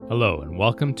Hello, and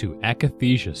welcome to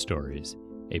Akathisia Stories,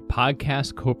 a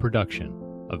podcast co-production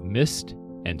of MIST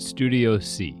and Studio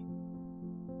C.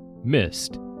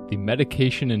 MIST, the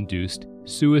Medication-Induced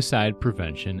Suicide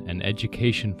Prevention and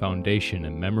Education Foundation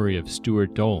in memory of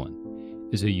Stuart Dolan,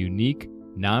 is a unique,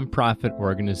 nonprofit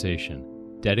organization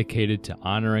dedicated to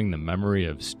honoring the memory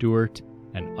of Stuart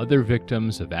and other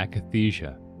victims of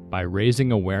akathisia by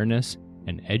raising awareness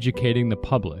and educating the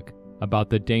public about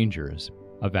the dangers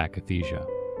of akathisia.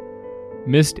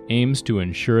 MIST aims to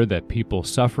ensure that people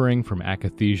suffering from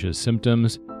akathisia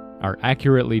symptoms are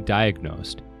accurately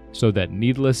diagnosed so that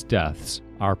needless deaths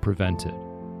are prevented.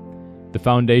 The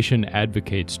foundation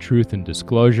advocates truth in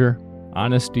disclosure,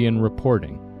 honesty in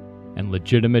reporting, and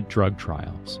legitimate drug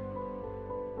trials.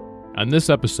 On this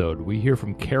episode, we hear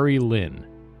from Carrie Lynn.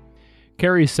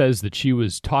 Carrie says that she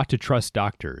was taught to trust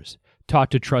doctors, taught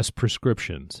to trust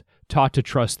prescriptions, taught to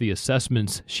trust the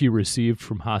assessments she received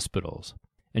from hospitals.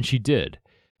 And she did,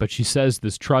 but she says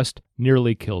this trust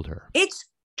nearly killed her. It's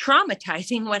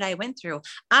traumatizing what I went through.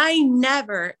 I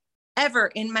never, ever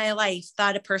in my life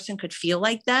thought a person could feel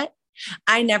like that.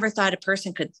 I never thought a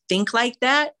person could think like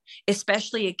that,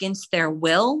 especially against their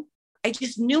will. I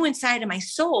just knew inside of my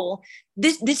soul,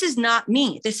 this is not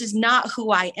me. This is not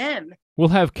who I am. We'll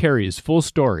have Carrie's full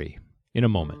story in a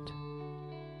moment.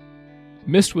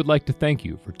 MIST would like to thank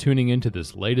you for tuning into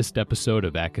this latest episode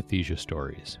of Akathisia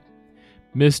Stories.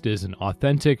 MIST is an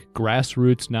authentic,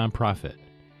 grassroots nonprofit.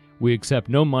 We accept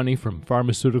no money from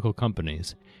pharmaceutical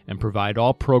companies and provide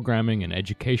all programming and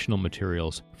educational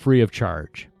materials free of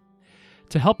charge.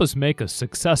 To help us make a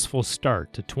successful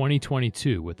start to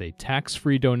 2022 with a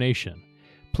tax-free donation,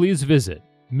 please visit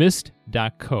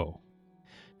mist.co.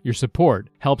 Your support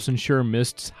helps ensure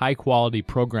MIST's high-quality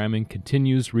programming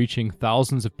continues reaching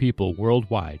thousands of people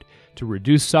worldwide to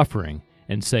reduce suffering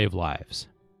and save lives.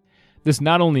 This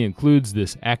not only includes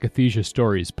this Akathisia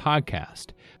Stories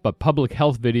podcast, but public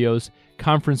health videos,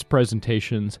 conference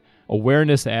presentations,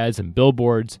 awareness ads and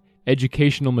billboards,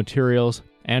 educational materials,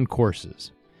 and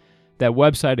courses. That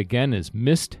website again is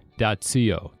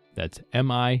mist.co. That's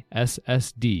MISSD.co.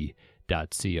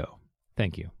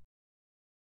 Thank you.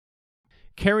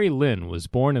 Carrie Lynn was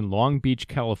born in Long Beach,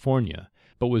 California,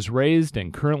 but was raised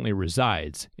and currently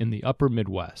resides in the upper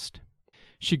Midwest.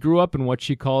 She grew up in what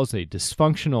she calls a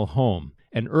dysfunctional home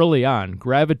and early on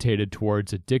gravitated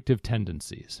towards addictive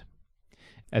tendencies.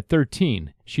 At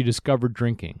 13, she discovered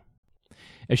drinking.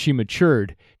 As she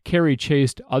matured, Carrie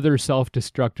chased other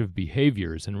self-destructive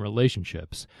behaviors and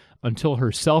relationships until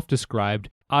her self-described,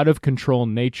 out-of-control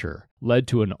nature led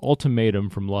to an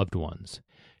ultimatum from loved ones.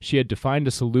 She had to find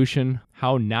a solution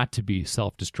how not to be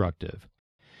self-destructive.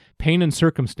 Pain and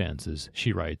circumstances,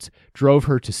 she writes, drove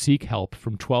her to seek help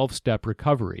from 12-step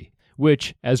recovery,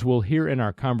 which, as we'll hear in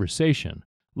our conversation,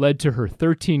 led to her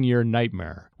 13-year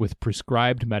nightmare with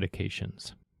prescribed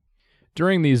medications.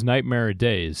 During these nightmare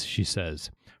days, she says,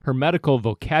 her medical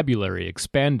vocabulary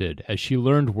expanded as she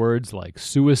learned words like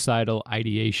suicidal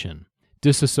ideation,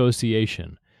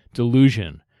 disassociation,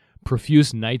 delusion,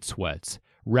 profuse night sweats,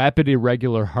 rapid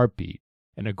irregular heartbeat,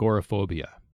 and agoraphobia.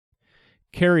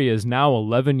 Carrie is now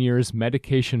 11 years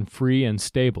medication-free and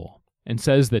stable, and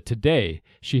says that today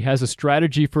she has a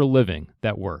strategy for living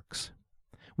that works.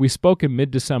 We spoke in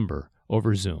mid-December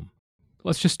over Zoom.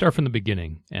 Let's just start from the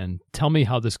beginning and tell me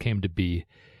how this came to be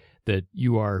that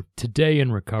you are today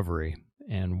in recovery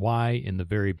and why in the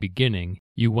very beginning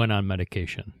you went on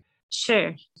medication.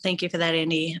 Sure. Thank you for that,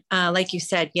 Andy. Like you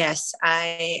said, yes,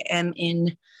 I am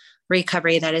in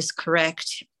recovery. That is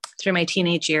correct. Through my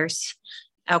teenage years,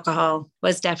 alcohol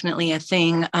was definitely a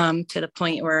thing to the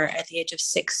point where at the age of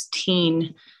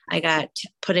 16, I got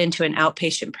put into an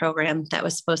outpatient program that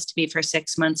was supposed to be for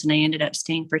 6 months. And I ended up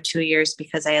staying for 2 years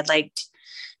because I had liked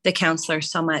the counselor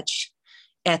so much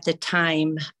at the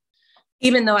time.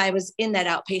 Even though I was in that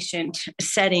outpatient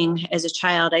setting as a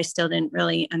child, I still didn't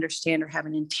really understand or have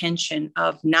an intention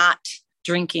of not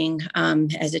drinking.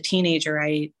 As a teenager,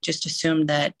 I just assumed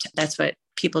that that's what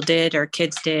people did or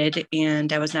kids did.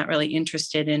 And I was not really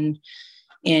interested in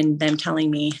them telling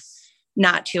me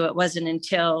not to. It wasn't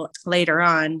until later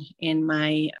on in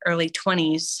my early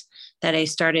 20s that I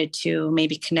started to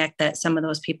maybe connect that some of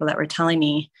those people that were telling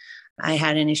me I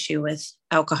had an issue with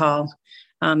alcohol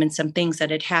and some things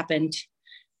that had happened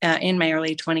in my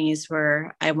early 20s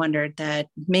where I wondered that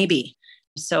maybe.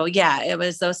 So yeah, it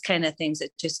was those kind of things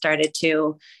that just started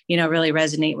to, really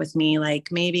resonate with me. Like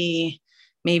maybe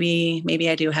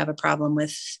I do have a problem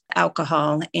with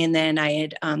alcohol. And then I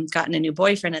had gotten a new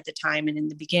boyfriend at the time. And in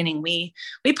the beginning, we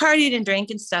partied and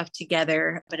drank and stuff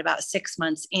together. But about 6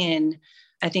 months in,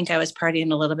 I think I was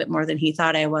partying a little bit more than he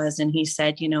thought I was. And he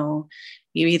said,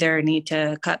 you either need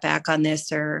to cut back on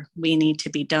this or we need to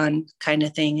be done kind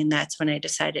of thing. And that's when I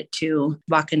decided to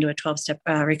walk into a 12-step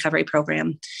recovery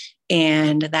program.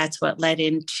 And that's what led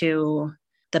into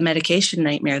the medication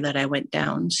nightmare that I went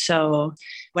down. So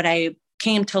what I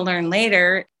came to learn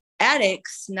later,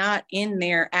 addicts not in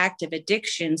their active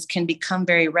addictions can become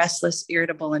very restless,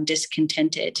 irritable, and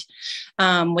discontented,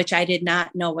 which I did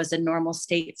not know was a normal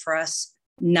state for us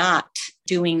not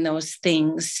doing those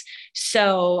things.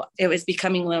 So it was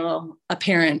becoming a little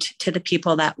apparent to the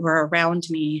people that were around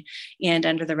me. And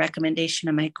under the recommendation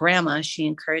of my grandma, she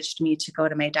encouraged me to go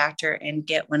to my doctor and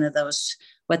get one of those,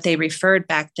 what they referred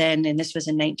back then, and this was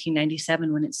in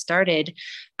 1997 when it started,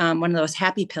 one of those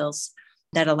happy pills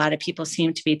that a lot of people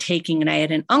seem to be taking. And I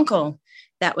had an uncle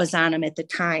that was on them at the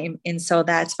time. And so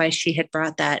that's why she had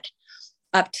brought that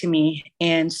up to me.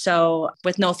 And so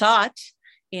with no thought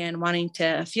and wanting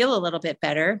to feel a little bit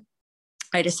better,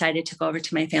 I decided to go over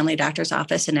to my family doctor's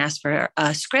office and ask for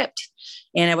a script.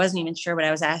 And I wasn't even sure what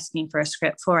I was asking for a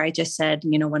script for. I just said,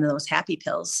 one of those happy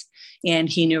pills. And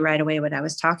he knew right away what I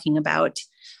was talking about.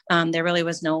 There really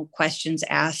was no questions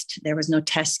asked. There was no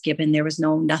test given. There was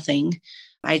nothing.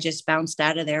 I just bounced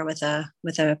out of there with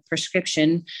a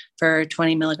prescription for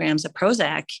 20 milligrams of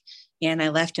Prozac. And I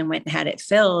left and went and had it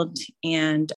filled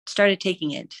and started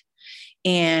taking it.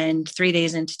 And 3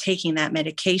 days into taking that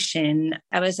medication,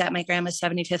 I was at my grandma's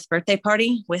 75th birthday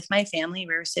party with my family.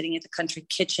 We were sitting at the country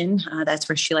kitchen. That's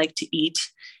where she liked to eat.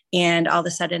 And all of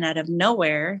a sudden, out of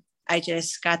nowhere, I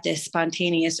just got this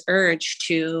spontaneous urge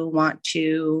to want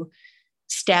to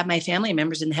stab my family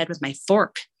members in the head with my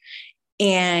fork.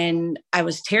 And I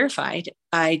was terrified.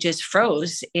 I just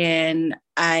froze, and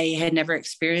I had never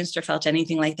experienced or felt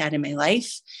anything like that in my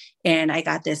life. And I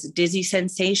got this dizzy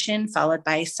sensation followed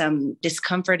by some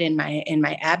discomfort in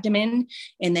my abdomen.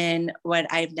 And then what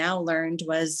I've now learned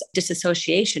was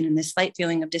disassociation, and this slight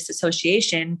feeling of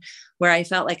disassociation where I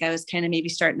felt like I was kind of maybe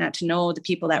starting not to know the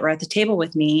people that were at the table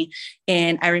with me.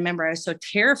 And I remember I was so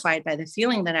terrified by the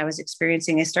feeling that I was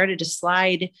experiencing. I started to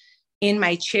slide in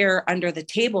my chair under the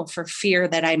table for fear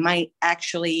that I might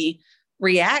actually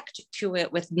react to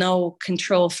it with no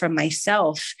control from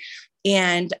myself.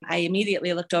 And I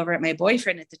immediately looked over at my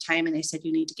boyfriend at the time and I said,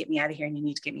 you need to get me out of here, and you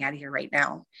need to get me out of here right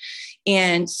now.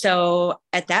 And so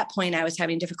at that point, I was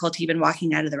having difficulty even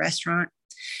walking out of the restaurant.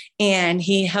 And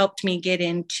he helped me get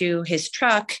into his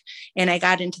truck, and I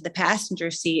got into the passenger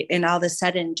seat, and all of a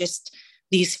sudden just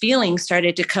these feelings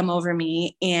started to come over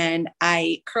me, and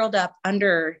I curled up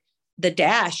under the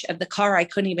dash of the car. I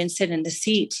couldn't even sit in the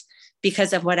seat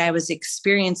because of what I was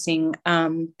experiencing,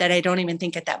 that I don't even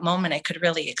think at that moment I could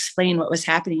really explain what was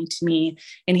happening to me.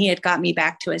 And he had got me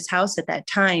back to his house at that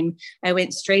time. I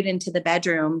went straight into the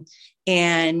bedroom,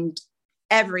 and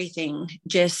everything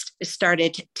just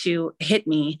started to hit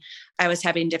me. I was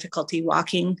having difficulty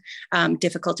walking,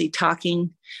 difficulty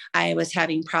talking. I was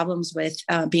having problems with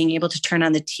being able to turn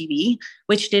on the TV,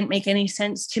 which didn't make any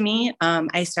sense to me.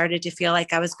 I started to feel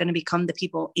like I was going to become the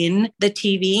people in the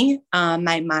TV.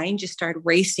 My mind just started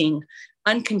racing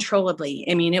uncontrollably.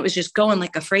 I mean, it was just going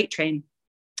like a freight train.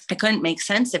 I couldn't make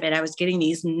sense of it. I was getting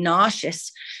these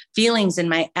nauseous feelings in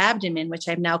my abdomen, which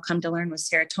I've now come to learn was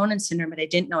serotonin syndrome, but I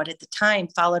didn't know it at the time,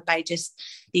 followed by just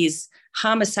these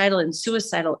homicidal and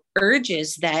suicidal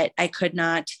urges that I could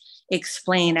not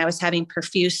explain. I was having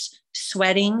profuse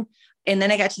sweating. And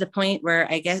then I got to the point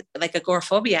where I guess like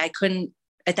agoraphobia, I couldn't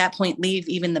at that point leave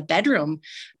even the bedroom.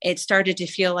 It started to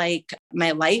feel like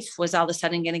my life was all of a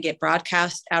sudden going to get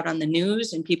broadcast out on the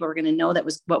news, and people were going to know that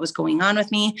was what was going on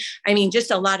with me. I mean,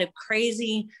 just a lot of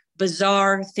crazy,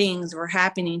 bizarre things were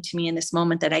happening to me in this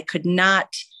moment that I could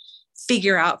not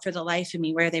figure out for the life of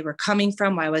me where they were coming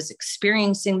from, why I was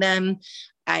experiencing them.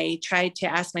 I tried to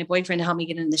ask my boyfriend to help me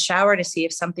get in the shower to see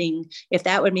if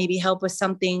that would maybe help with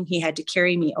something. He had to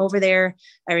carry me over there.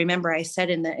 I remember I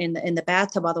said in the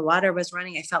bathtub while the water was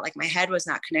running, I felt like my head was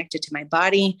not connected to my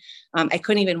body. I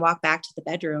couldn't even walk back to the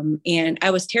bedroom, and I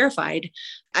was terrified.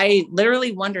 I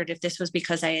literally wondered if this was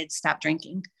because I had stopped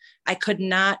drinking. I could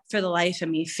not for the life of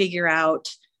me figure out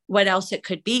what else it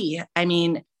could be. I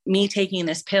mean, me taking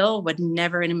this pill would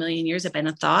never in a million years have been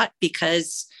a thought,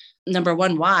 because number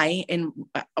one, why? And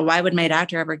why would my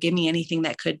doctor ever give me anything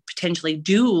that could potentially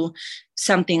do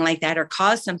something like that or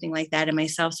cause something like that in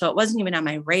myself? So it wasn't even on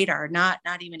my radar, not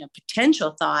even a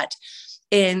potential thought.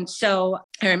 And so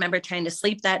I remember trying to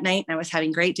sleep that night, and I was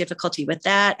having great difficulty with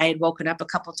that. I had woken up a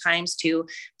couple of times to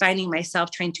finding myself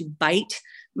trying to bite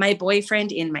my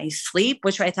boyfriend in my sleep,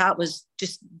 which I thought was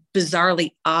just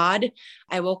bizarrely odd.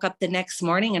 I woke up the next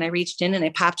morning and I reached in and I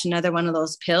popped another one of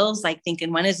those pills, like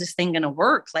thinking, when is this thing going to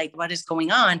work? Like, what is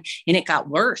going on? And it got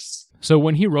worse. So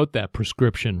when he wrote that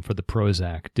prescription for the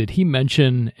Prozac, did he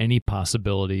mention any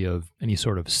possibility of any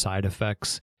sort of side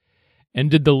effects? And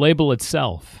did the label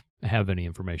itself have any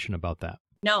information about that?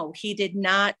 No, he did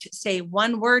not say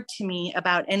one word to me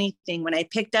about anything. When I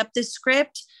picked up the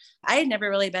script, I had never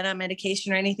really been on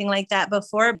medication or anything like that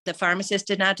before. The pharmacist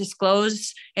did not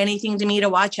disclose anything to me to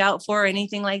watch out for or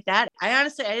anything like that. I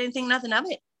didn't think nothing of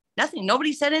it. Nothing.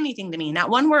 Nobody said anything to me, not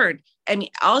one word. I mean,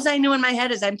 all I knew in my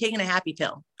head is I'm taking a happy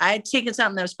pill. I had taken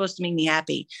something that was supposed to make me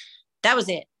happy. That was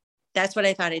it. That's what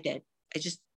I thought I did. I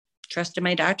just trusted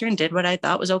my doctor and did what I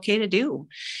thought was okay to do.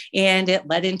 And it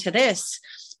led into this.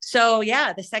 So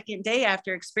yeah, the second day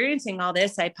after experiencing all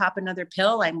this, I pop another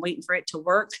pill. I'm waiting for it to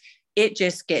work. It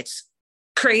just gets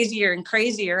crazier and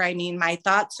crazier. I mean, my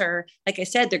thoughts are, like I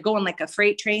said, they're going like a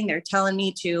freight train. They're telling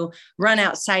me to run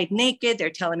outside naked. They're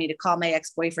telling me to call my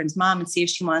ex-boyfriend's mom and see if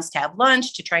she wants to have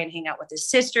lunch, to try and hang out with his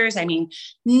sisters. I mean,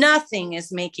 nothing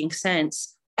is making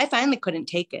sense. I finally couldn't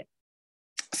take it.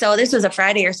 So this was a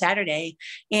Friday or Saturday.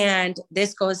 And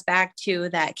this goes back to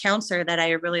that counselor that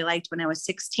I really liked when I was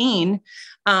 16.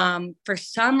 For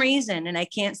some reason, and I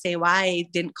can't say why I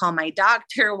didn't call my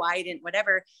doctor, why I didn't,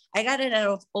 whatever. I got it out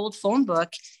of an old phone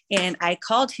book and I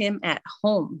called him at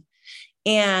home.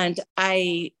 And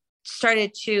I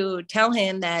started to tell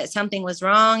him that something was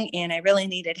wrong and I really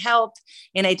needed help.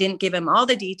 And I didn't give him all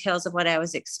the details of what I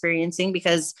was experiencing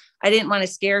because I didn't want to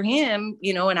scare him,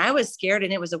 and I was scared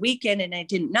and it was a weekend and I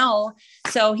didn't know.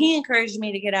 So he encouraged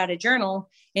me to get out a journal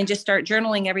and just start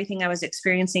journaling everything I was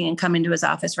experiencing and come into his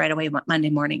office right away Monday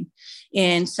morning.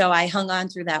 And so I hung on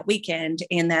through that weekend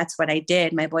and that's what I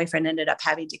did. My boyfriend ended up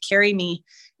having to carry me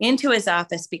into his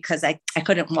office because I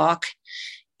couldn't walk.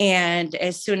 And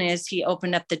as soon as he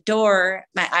opened up the door,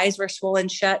 my eyes were swollen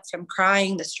shut from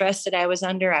crying, the stress that I was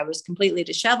under. I was completely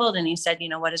disheveled. And he said,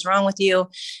 what is wrong with you?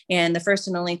 And the first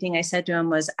and only thing I said to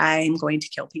him was, I'm going to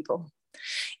kill people.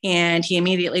 And he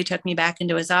immediately took me back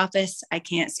into his office. I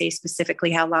can't say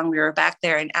specifically how long we were back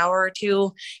there, an hour or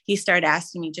two. He started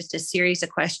asking me just a series of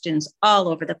questions all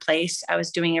over the place. I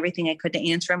was doing everything I could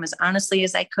to answer him as honestly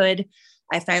as I could.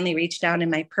 I finally reached down in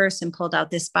my purse and pulled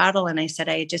out this bottle. And I said,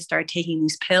 I had just started taking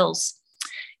these pills.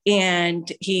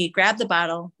 And he grabbed the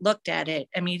bottle, looked at it,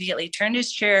 immediately turned his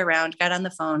chair around, got on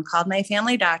the phone, called my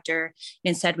family doctor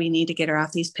and said, we need to get her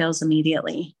off these pills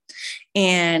immediately.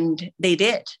 And they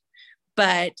did.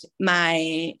 But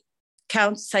my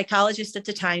psychologist at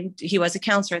the time, he was a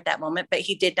counselor at that moment, but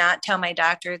he did not tell my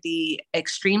doctor the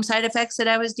extreme side effects that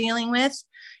I was dealing with.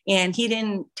 And he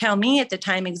didn't tell me at the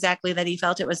time exactly that he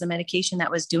felt it was the medication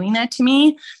that was doing that to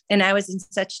me. And I was in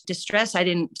such distress, I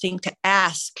didn't think to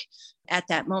ask at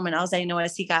that moment. All I know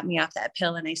is he got me off that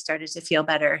pill and I started to feel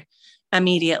better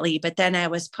immediately. But then I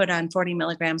was put on 40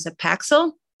 milligrams of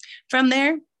Paxil from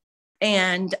there.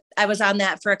 And I was on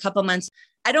that for a couple months.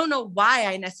 I don't know why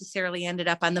I necessarily ended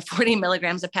up on the 40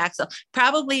 milligrams of Paxil,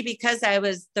 probably because I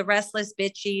was the restless,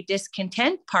 bitchy,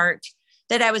 discontent part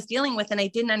that I was dealing with. And I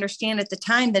didn't understand at the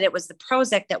time that it was the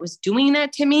Prozac that was doing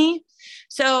that to me.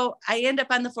 So I end up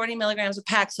on the 40 milligrams of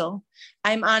Paxil.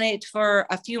 I'm on it for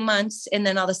a few months. And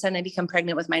then all of a sudden I become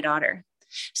pregnant with my daughter.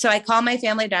 So I call my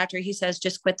family doctor. He says,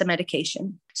 just quit the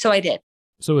medication. So I did.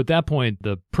 So at that point,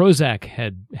 the Prozac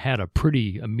had a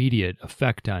pretty immediate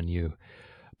effect on you.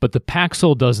 But the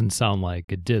Paxil doesn't sound like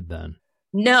it did then.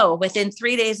 No, within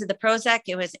 3 days of the Prozac,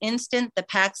 it was instant. The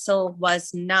Paxil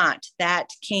was not. That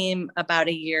came about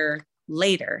a year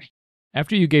later.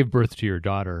 After you gave birth to your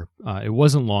daughter, it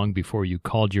wasn't long before you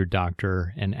called your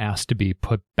doctor and asked to be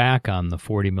put back on the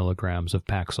 40 milligrams of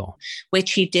Paxil,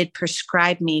 which he did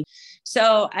prescribe me.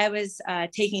 So I was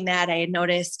taking that. I had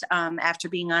noticed after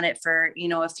being on it for,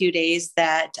 a few days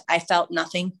that I felt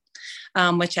nothing.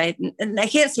 Which I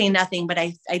can't say nothing, but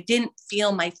I didn't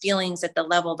feel my feelings at the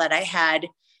level that I had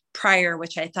prior,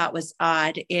 which I thought was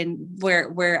odd. And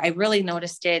where I really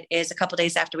noticed it is a couple of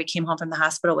days after we came home from the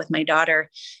hospital with my daughter.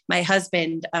 My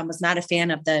husband was not a fan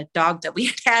of the dog that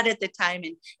we had at the time.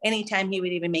 And anytime he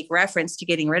would even make reference to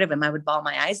getting rid of him, I would bawl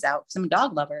my eyes out because I'm a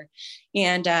dog lover.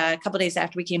 And a couple of days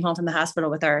after we came home from the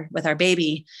hospital with our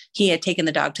baby, he had taken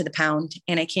the dog to the pound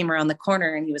and I came around the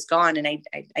corner and he was gone. And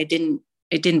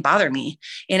it didn't bother me.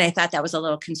 And I thought that was a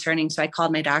little concerning. So I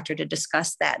called my doctor to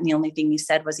discuss that. And the only thing he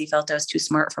said was he felt I was too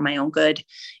smart for my own good.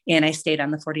 And I stayed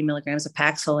on the 40 milligrams of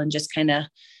Paxil and just kind of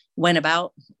went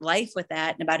about life with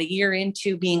that. And about a year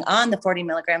into being on the 40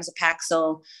 milligrams of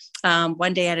Paxil,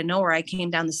 one day out of nowhere, I came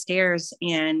down the stairs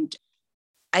and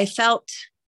I felt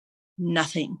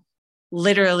nothing,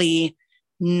 literally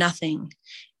nothing.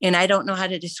 And I don't know how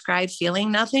to describe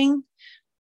feeling nothing,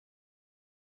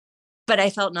 but I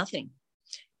felt nothing.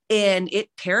 And it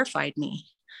terrified me.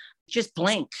 Just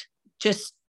blank,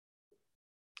 just,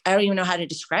 I don't even know how to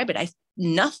describe it.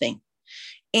 Nothing.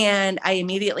 And I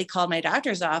immediately called my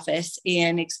doctor's office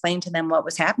and explained to them what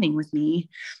was happening with me.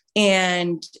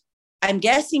 And I'm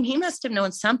guessing he must have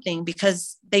known something,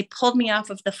 because they pulled me off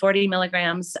of the 40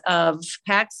 milligrams of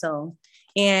Paxil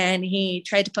and he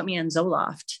tried to put me on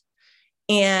Zoloft.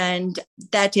 And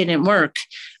that didn't work.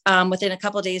 Within a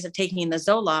couple of days of taking the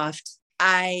Zoloft,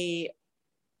 I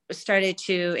started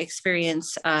to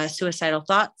experience suicidal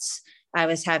thoughts. I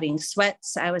was having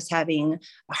sweats. I was having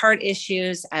heart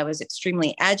issues. I was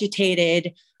extremely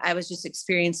agitated. I was just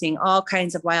experiencing all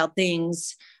kinds of wild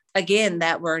things, again,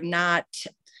 that were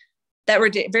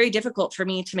very difficult for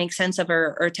me to make sense of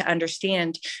or to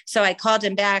understand. So I called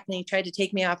him back and he tried to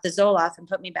take me off the Zoloft and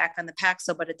put me back on the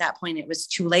Paxil. But at that point, it was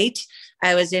too late.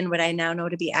 I was in what I now know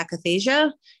to be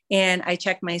akathisia, and I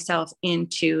checked myself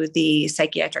into the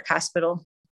psychiatric hospital.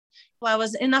 While I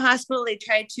was in the hospital, they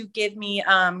tried to give me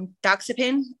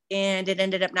Doxepin, and it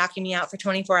ended up knocking me out for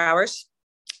 24 hours.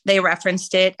 They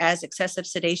referenced it as excessive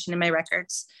sedation in my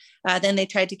records. Then they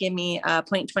tried to give me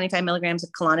 0.25 milligrams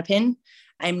of Klonopin.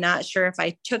 I'm not sure if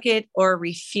I took it or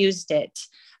refused it.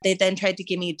 They then tried to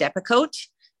give me Depakote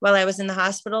while I was in the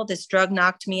hospital. This drug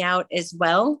knocked me out as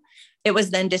well. It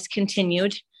was then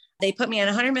discontinued. They put me on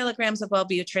 100 milligrams of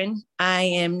Wellbutrin. I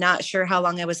am not sure how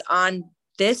long I was on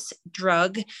this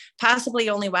drug, possibly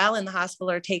only while in the hospital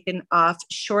or taken off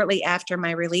shortly after my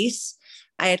release.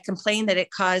 I had complained that it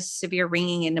caused severe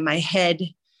ringing into my head.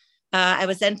 I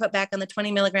was then put back on the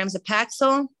 20 milligrams of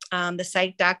Paxil. The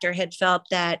psych doctor had felt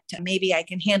that maybe I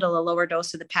can handle a lower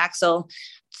dose of the Paxil.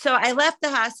 So I left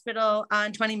the hospital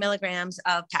on 20 milligrams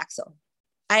of Paxil.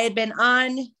 I had been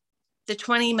on the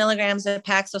 20 milligrams of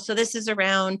Paxil. So this is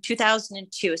around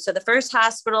 2002. So the first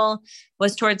hospital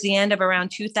was towards the end of around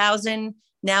 2000.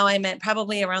 Now I'm at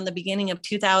probably around the beginning of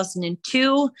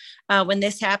 2002 when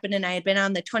this happened. And I had been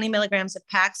on the 20 milligrams of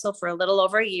Paxil for a little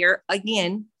over a year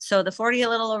again. So the 40 a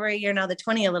little over a year, now the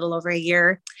 20 a little over a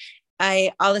year.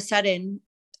 I all of a sudden,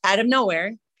 out of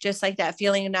nowhere, just like that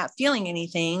feeling of not feeling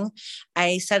anything,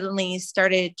 I suddenly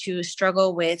started to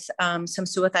struggle with some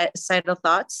suicidal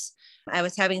thoughts. I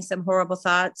was having some horrible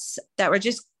thoughts that were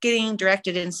just getting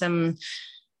directed in some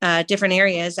different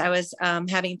areas. I was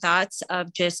having thoughts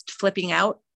of just flipping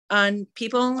out on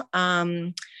people.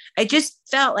 I just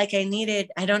felt like I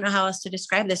don't know how else to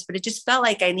describe this, but it just felt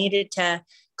like I needed to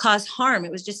cause harm.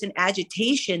 It was just an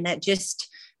agitation that just,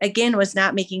 again, was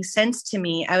not making sense to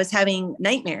me. I was having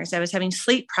nightmares. I was having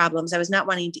sleep problems. I was not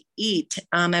wanting to eat.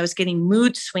 I was getting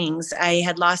mood swings. I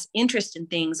had lost interest in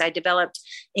things. I developed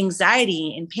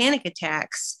anxiety and panic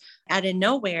attacks out of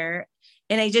nowhere.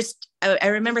 And I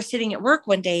remember sitting at work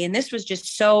one day, and this was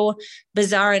just so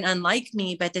bizarre and unlike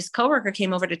me, but this coworker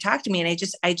came over to talk to me, and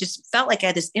I just felt like I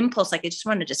had this impulse, like I just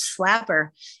wanted to slap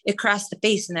her across the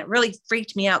face. And that really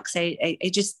freaked me out,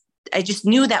 because I just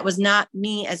knew that was not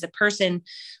me as a person,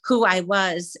 who I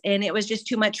was. And it was just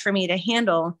too much for me to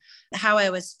handle how I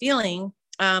was feeling.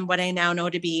 What I now know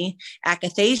to be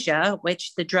akathisia,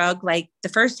 which the drug, like the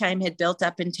first time, had built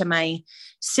up into my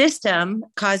system,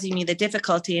 causing me the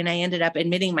difficulty. And I ended up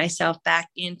admitting myself back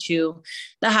into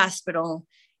the hospital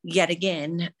yet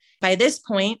again. By this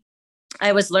point,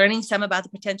 I was learning some about the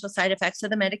potential side effects of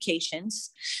the medications.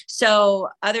 So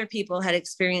other people had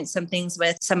experienced some things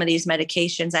with some of these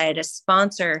medications. I had a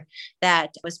sponsor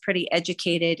that was pretty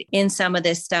educated in some of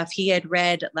this stuff. He had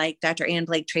read like Dr. Ann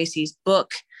Blake Tracy's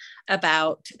book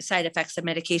about side effects of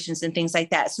medications and things like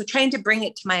that. So trying to bring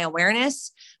it to my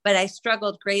awareness, but I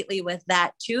struggled greatly with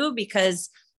that too, because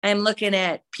I'm looking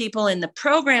at people in the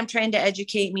program trying to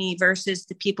educate me versus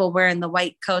the people wearing the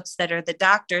white coats that are the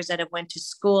doctors that have went to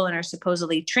school and are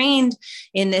supposedly trained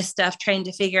in this stuff, trying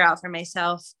to figure out for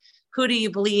myself, who do you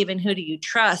believe and who do you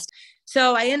trust?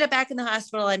 So I end up back in the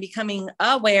hospital. I'm becoming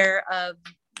aware of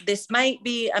this might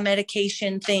be a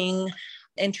medication thing,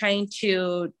 and trying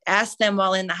to ask them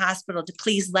while in the hospital to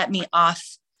please let me off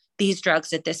these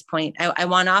drugs at this point. I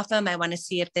want off them. I want to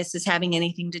see if this is having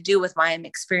anything to do with why I'm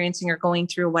experiencing or going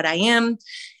through what I am.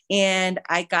 And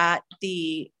I got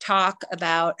the talk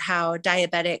about how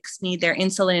diabetics need their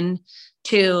insulin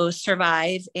to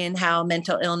survive, and how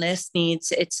mental illness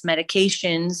needs its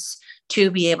medications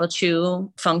to be able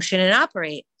to function and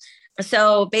operate.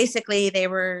 So basically they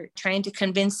were trying to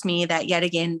convince me that yet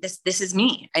again, this is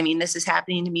me. I mean, this is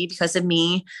happening to me because of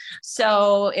me.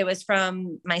 So it was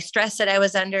from my stress that I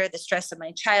was under, the stress of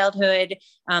my childhood,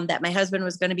 that my husband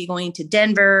was going to be going to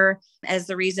Denver as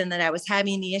the reason that I was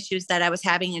having the issues that I was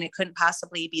having, and it couldn't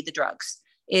possibly be the drugs,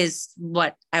 is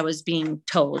what I was being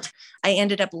told. I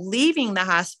ended up leaving the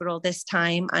hospital this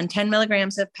time on 10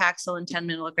 milligrams of Paxil and 10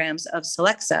 milligrams of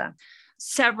Celexa.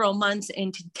 Several months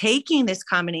into taking this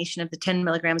combination of the 10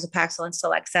 milligrams of Paxil and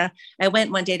Celexa, I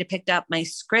went one day to pick up my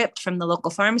script from the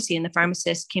local pharmacy, and the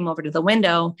pharmacist came over to the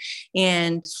window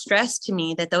and stressed to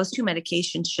me that those two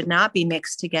medications should not be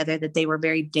mixed together, that they were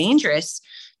very dangerous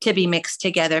to be mixed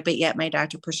together, but yet my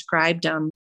doctor prescribed them.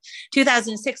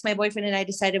 2006, my boyfriend and I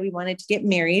decided we wanted to get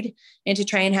married and to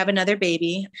try and have another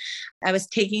baby. I was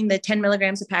taking the 10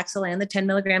 milligrams of Paxil and the 10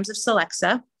 milligrams of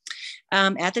Celexa.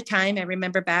 At the time, I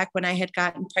remember back when I had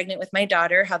gotten pregnant with my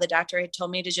daughter, how the doctor had told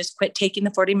me to just quit taking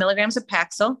the 40 milligrams of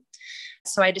Paxil.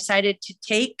 So I decided to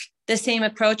take the same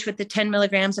approach with the 10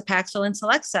 milligrams of Paxil and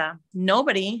Celexa.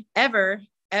 Nobody ever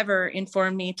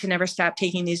informed me to never stop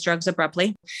taking these drugs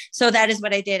abruptly. So that is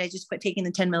what I did. I just quit taking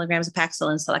the 10 milligrams of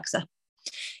Paxil and Celexa.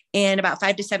 And about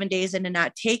 5 to 7 days into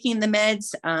not taking the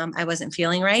meds, I wasn't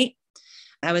feeling right.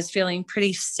 I was feeling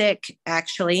pretty sick,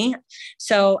 actually.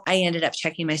 So I ended up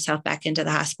checking myself back into the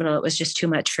hospital. It was just too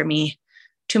much for me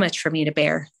to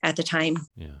bear at the time.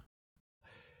 Yeah.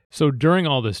 So during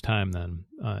all this time then,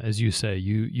 as you say,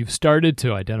 you've started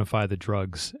to identify the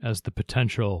drugs as the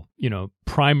potential,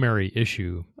 primary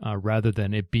issue rather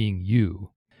than it being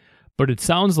you. But it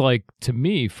sounds like to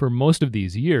me, for most of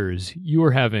these years, you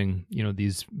were having,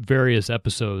 these various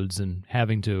episodes and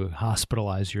having to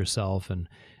hospitalize yourself and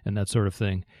that sort of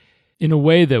thing in a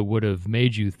way that would have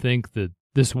made you think that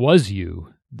this was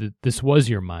you, that this was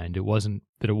your mind. It wasn't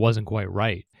quite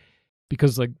right.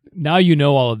 Because now you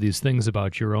know all of these things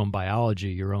about your own biology,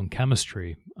 your own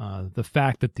chemistry, the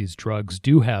fact that these drugs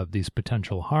do have these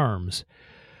potential harms.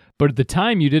 But at the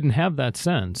time, you didn't have that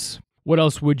sense. What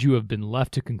else would you have been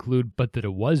left to conclude but that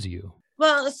it was you?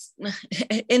 Well,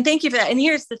 and thank you for that. And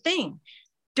here's the thing.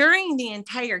 During the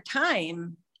entire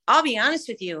time, I'll be honest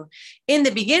with you, in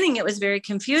the beginning, it was very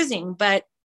confusing, but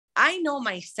I know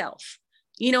myself.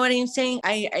 You know what I'm saying?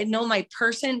 I know my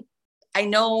person. I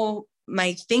know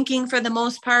my thinking for the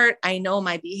most part. I know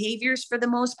my behaviors for the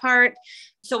most part.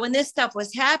 So when this stuff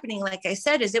was happening, like I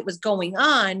said, as it was going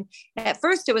on, at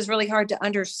first it was really hard to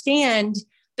understand.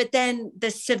 But then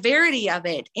the severity of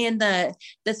it and the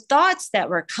thoughts that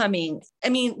were coming. I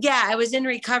mean, yeah, I was in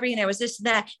recovery and I was this and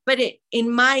that, but in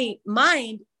my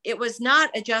mind, it was not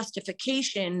a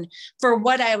justification for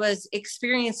what I was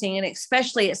experiencing, and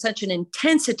especially at such an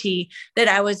intensity that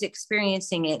I was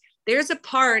experiencing it. There's a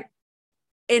part,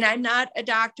 and I'm not a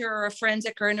doctor or a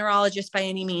forensic or a neurologist by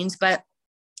any means, but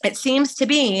it seems to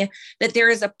be that there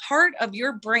is a part of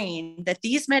your brain that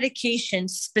these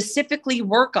medications specifically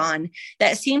work on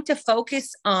that seem to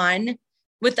focus on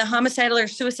with the homicidal or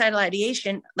suicidal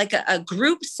ideation, like a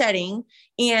group setting.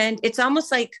 And it's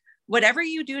almost like whatever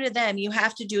you do to them, you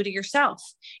have to do to yourself.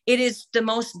 It is the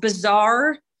most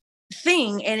bizarre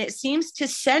thing. And it seems to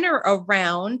center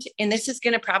around, and this is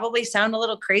going to probably sound a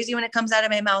little crazy when it comes out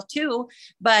of my mouth too,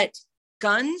 but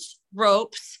guns,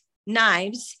 ropes,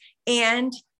 knives,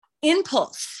 and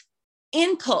impulse.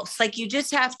 Like you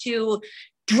just have to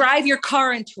drive your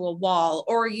car into a wall,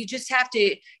 or you just have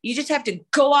to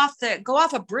go off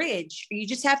a bridge, or you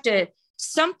just have to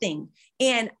something.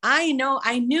 And I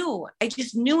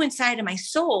just knew inside of my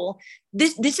soul,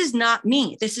 this is not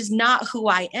me. This is not who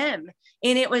I am.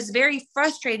 And it was very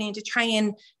frustrating to try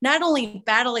and not only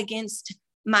battle against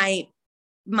my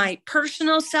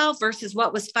personal self versus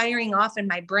what was firing off in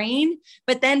my brain,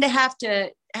 but then to have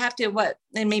to what,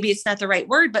 and maybe it's not the right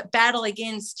word, but battle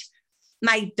against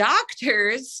my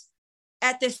doctors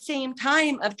at the same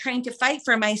time of trying to fight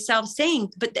for myself,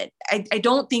 saying, but I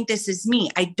don't think this is me.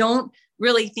 I don't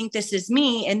really think this is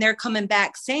me. And they're coming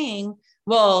back saying,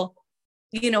 well,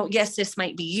 yes, this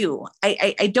might be you.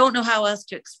 I don't know how else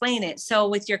to explain it. So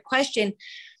with your question,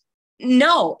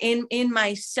 no, in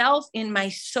myself, in my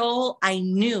soul, I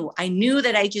knew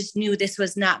that I just knew this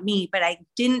was not me, but I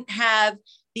didn't have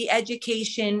the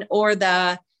education or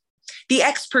the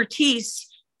expertise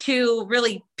to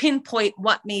really pinpoint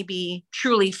what may be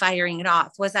truly firing it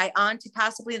off. Was I on to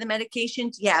possibly the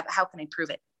medications? Yeah, but how can I prove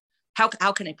it?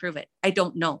 How can I prove it? I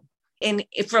don't know. And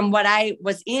from what I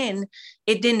was in,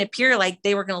 it didn't appear like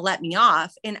they were going to let me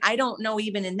off. And I don't know,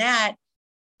 even in that,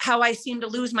 how I seem to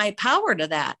lose my power to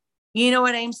that. You know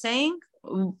what I'm saying?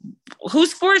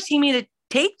 Who's forcing me to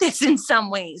take this in some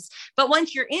ways? But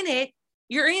once you're in it,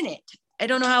 you're in it. I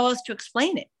don't know how else to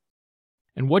explain it.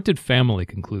 And what did family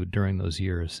conclude during those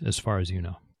years, as far as you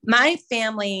know? My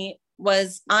family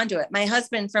was onto it. My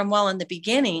husband, from well in the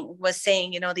beginning, was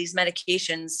saying, these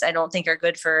medications I don't think are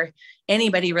good for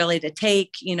anybody really to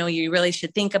take. You really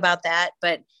should think about that.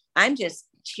 But I'm just,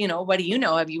 what do you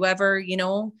know? Have you ever,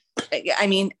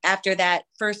 after that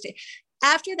first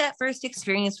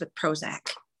experience with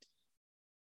Prozac,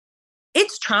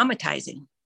 it's traumatizing.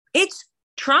 It's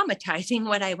traumatizing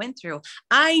what I went through.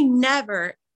 I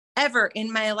never, ever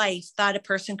in my life thought a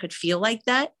person could feel like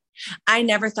that. I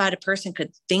never thought a person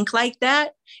could think like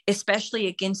that, especially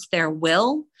against their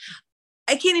will.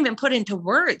 I can't even put into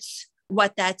words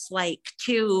what that's like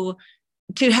to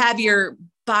have your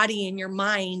body and your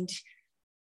mind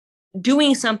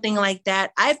doing something like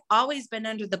that. I've always been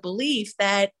under the belief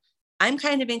that I'm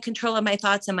kind of in control of my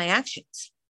thoughts and my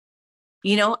actions.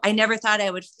 I never thought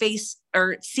I would face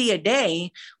or see a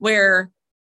day where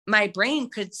my brain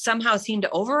could somehow seem to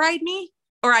override me,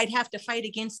 or I'd have to fight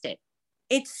against it.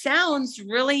 It sounds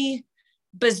really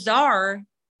bizarre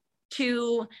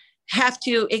to have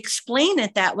to explain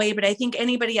it that way, but I think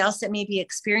anybody else that maybe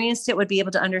experienced it would be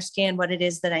able to understand what it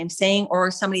is that I'm saying, or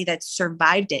somebody that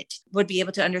survived it would be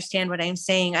able to understand what I'm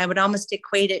saying. I would almost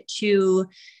equate it to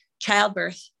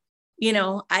childbirth.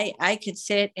 I could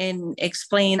sit and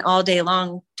explain all day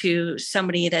long to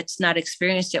somebody that's not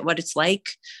experienced it, what it's like,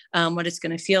 what it's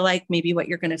going to feel like, maybe what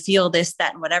you're going to feel, this,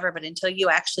 that, and whatever. But until you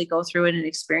actually go through it and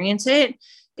experience it,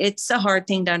 it's a hard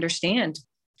thing to understand.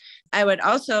 I would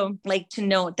also like to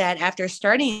note that after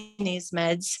starting these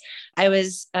meds, I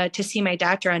was to see my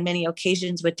doctor on many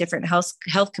occasions with different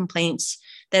health complaints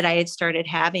that I had started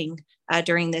having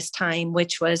during this time,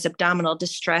 which was abdominal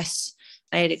distress.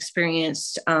 I had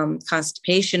experienced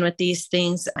constipation with these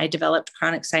things. I developed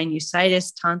chronic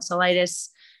sinusitis, tonsillitis.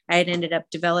 I had ended up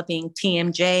developing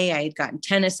TMJ. I had gotten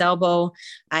tennis elbow.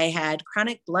 I had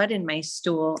chronic blood in my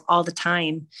stool all the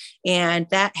time. And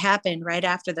that happened right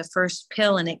after the first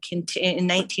pill in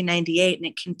 1998. And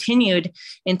it continued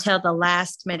until the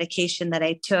last medication that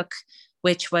I took,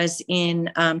 which was in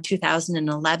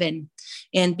 2011.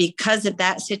 And because of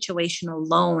that situation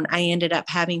alone, I ended up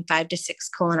having 5 to 6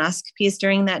 colonoscopies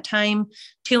during that time,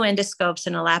 2 endoscopes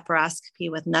and a laparoscopy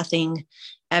with nothing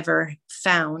ever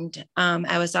found.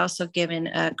 I was also given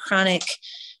chronic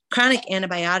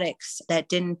antibiotics that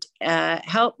didn't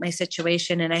help my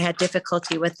situation. And I had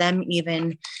difficulty with them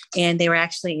even, and they were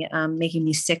actually making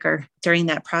me sicker during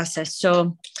that process.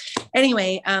 So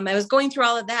anyway, I was going through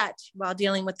all of that while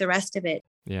dealing with the rest of it.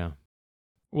 Yeah.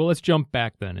 Well, let's jump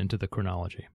back then into the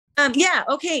chronology.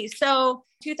 Okay. So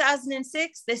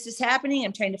 2006, this is happening.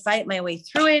 I'm trying to fight my way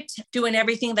through it, doing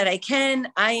everything that I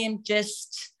can.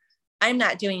 I'm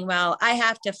not doing well. I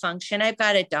have to function. I've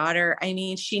got a daughter.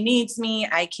 She needs me.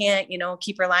 I can't,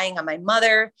 keep relying on my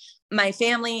mother. My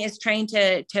family is trying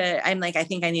to, I'm like, I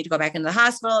think I need to go back into the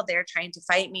hospital. They're trying to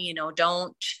fight me,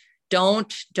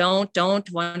 don't,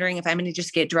 wondering if I'm going to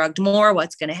just get drugged more,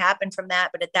 what's going to happen from that.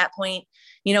 But at that point,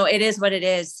 it is what it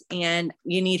is, and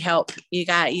you need help. You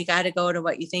got to go to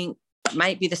what you think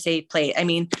might be the safe place.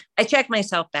 I checked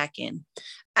myself back in.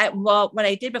 What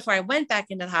I did before I went back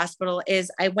into the hospital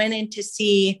is I went in to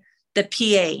see the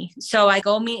PA. So I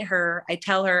go meet her. I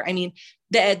tell her,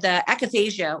 the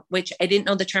akathisia, which I didn't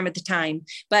know the term at the time,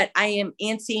 but I am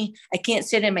antsy. I can't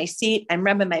sit in my seat. I'm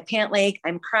rubbing my pant leg.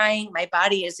 I'm crying. My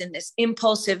body is in this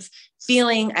impulsive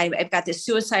feeling. I've got this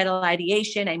suicidal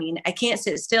ideation. I can't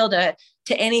sit still to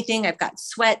anything. I've got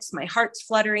sweats. My heart's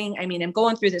fluttering. I'm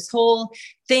going through this whole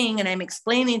thing, and I'm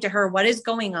explaining to her what is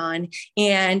going on.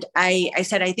 And I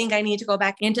said, I think I need to go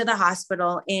back into the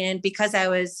hospital. And because I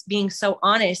was being so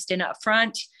honest and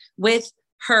upfront with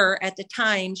her at the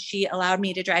time, she allowed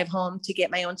me to drive home to get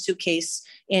my own suitcase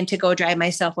and to go drive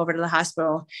myself over to the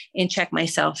hospital and check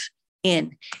myself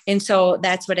in. And so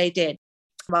that's what I did.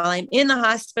 While I'm in the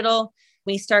hospital,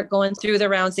 we start going through the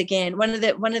rounds again. One of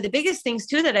the biggest things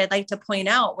too that I'd like to point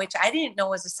out, which I didn't know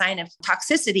was a sign of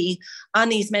toxicity on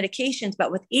these medications,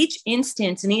 but with each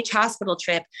instance and each hospital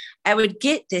trip, I would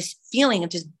get this feeling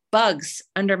of just bugs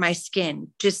under my skin,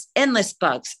 just endless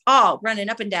bugs, all running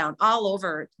up and down all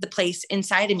over the place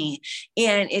inside of me.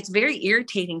 And it's very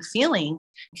irritating feeling.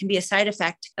 It can be a side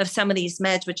effect of some of these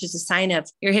meds, which is a sign of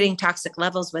you're hitting toxic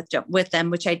levels with them,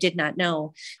 which I did not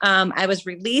know. I was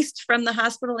released from the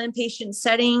hospital inpatient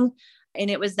setting, and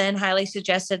it was then highly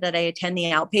suggested that I attend the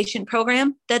outpatient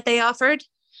program that they offered.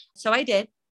 So I did.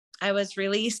 I was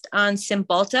released on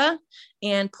Cymbalta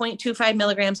and 0.25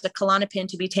 milligrams of Klonopin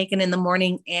to be taken in the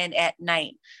morning and at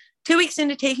night. 2 weeks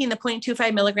into taking the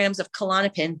 0.25 milligrams of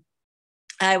Klonopin,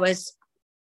 I was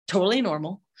totally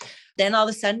normal. Then all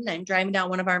of a sudden I'm driving down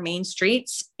one of our main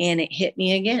streets and it hit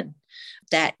me again.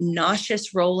 that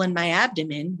nauseous roll in my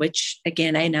abdomen, which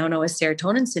again, I now know is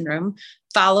serotonin syndrome,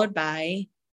 followed by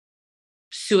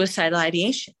suicidal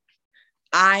ideation.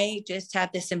 I just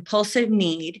have this impulsive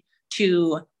need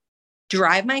to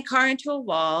drive my car into a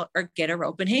wall or get a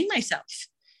rope and hang myself.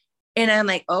 And I'm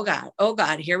like, oh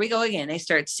God, here we go again. I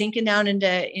start sinking down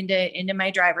into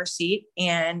my driver's seat,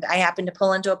 and I happened to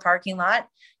pull into a parking lot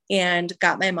and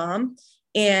got my mom.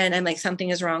 And I'm like, something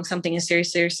is wrong. Something is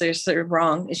seriously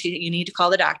wrong. You need to call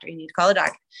the doctor. You need to call the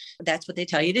doctor. That's what they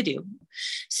tell you to do.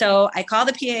 So I call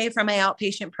the PA from my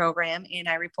outpatient program and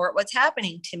I report what's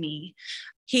happening to me.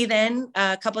 He then,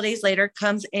 a couple of days later,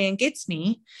 comes and gets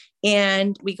me,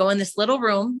 and we go in this little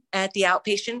room at the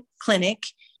outpatient clinic,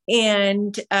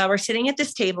 and we're sitting at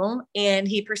this table, and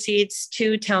he proceeds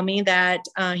to tell me that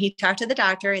he talked to the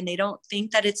doctor and they don't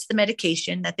think that it's the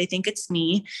medication, that they think it's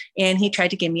me. And he tried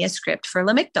to give me a script for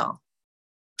Lamictal.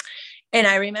 And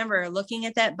I remember looking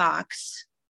at that box,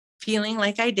 feeling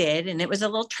like I did, and it was a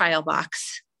little trial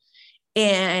box.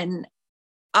 And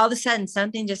all of a sudden,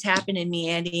 something just happened in me,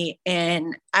 Andy.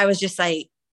 And I was just like,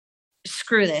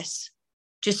 screw this.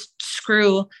 Just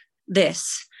screw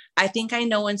this. I think I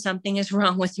know when something is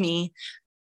wrong with me.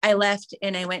 I left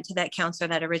and I went to that counselor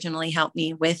that originally helped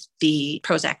me with the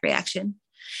Prozac reaction.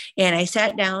 And I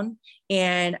sat down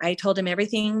and I told him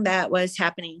everything that was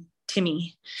happening to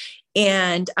me.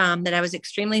 And that I was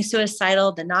extremely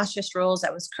suicidal, the nauseous rolls.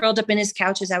 I was curled up in his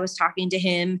couch as I was talking to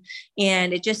him.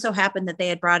 And it just so happened that they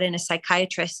had brought in a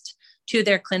psychiatrist to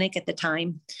their clinic at the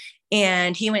time.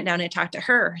 And he went down and talked to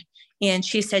her. And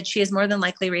she said she is more than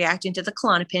likely reacting to the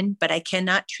Klonopin, but I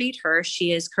cannot treat her.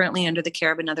 She is currently under the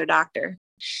care of another doctor.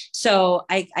 So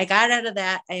I got out of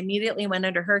that. I immediately went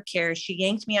under her care. She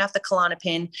yanked me off the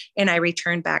Klonopin and I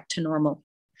returned back to normal.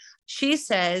 She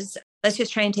says, let's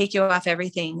just try and take you off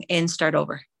everything and start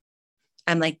over.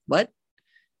 I'm like, what?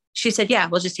 She said, yeah,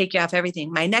 we'll just take you off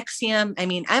everything. My Nexium,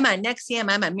 I'm on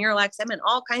Nexium, I'm on Miralax, I'm in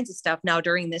all kinds of stuff now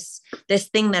during this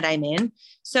thing that I'm in.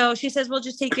 So she says, we'll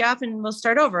just take you off and we'll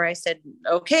start over. I said,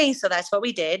 okay. So that's what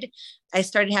we did. I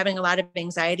started having a lot of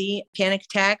anxiety, panic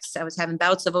attacks. I was having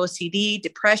bouts of OCD,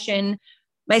 depression.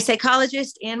 My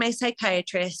psychologist and my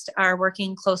psychiatrist are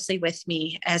working closely with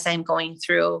me as I'm going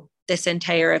through this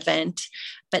entire event,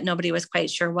 but nobody was quite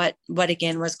sure what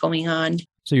again was going on.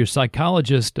 So your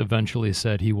psychologist eventually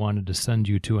said he wanted to send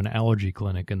you to an allergy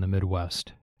clinic in the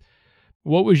Midwest.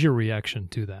 What was your reaction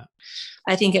to that?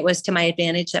 I think it was to my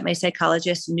advantage that my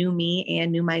psychologist knew me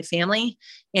and knew my family.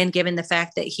 And given the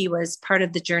fact that he was part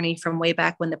of the journey from way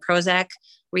back when the Prozac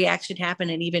reaction happened,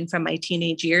 and even from my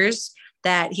teenage years,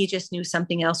 that he just knew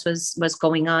something else was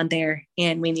going on there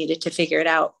and we needed to figure it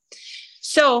out.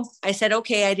 So I said,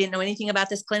 okay, I didn't know anything about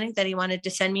this clinic that he wanted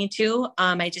to send me to.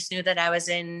 I just knew that I was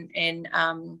in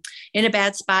a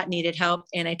bad spot, needed help,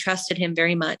 and I trusted him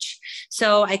very much.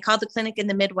 So I called the clinic in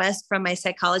the Midwest from my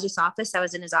psychologist's office. I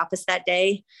was in his office that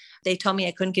day. They told me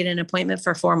I couldn't get an appointment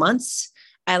for 4 months.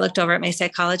 I looked over at my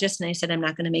psychologist and I said, I'm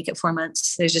not going to make it 4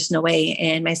 months. There's just no way.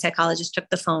 And my psychologist took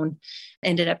the phone,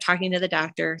 ended up talking to the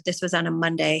doctor. This was on a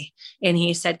Monday. And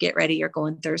he said, get ready, you're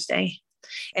going Thursday.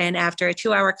 And after a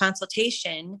 2-hour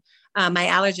consultation, my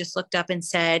allergist looked up and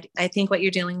said, I think what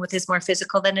you're dealing with is more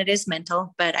physical than it is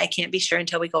mental, but I can't be sure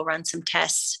until we go run some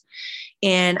tests.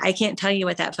 And I can't tell you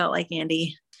what that felt like,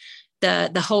 Andy.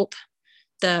 The hope,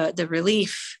 the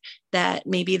relief that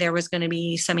maybe there was going to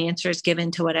be some answers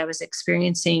given to what I was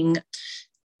experiencing.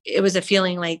 It was a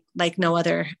feeling like no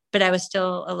other, but I was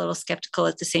still a little skeptical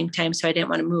at the same time. So I didn't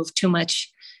want to move too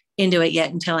much into it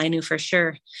yet until I knew for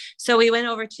sure. So we went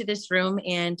over to this room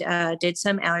and did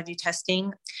some allergy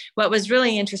testing. What was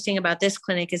really interesting about this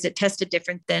clinic is it tested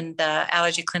different than the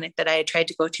allergy clinic that I had tried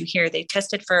to go to here. They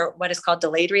tested for what is called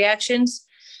delayed reactions,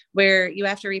 where you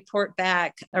have to report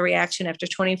back a reaction after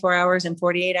 24 hours and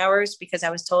 48 hours, because I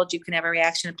was told you can have a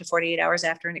reaction up to 48 hours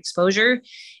after an exposure.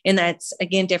 And that's,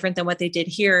 again, different than what they did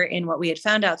here. And what we had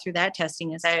found out through that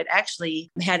testing is I had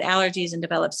actually had allergies and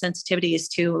developed sensitivities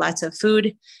to lots of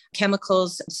food,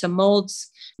 chemicals, some molds,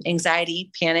 anxiety,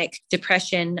 panic,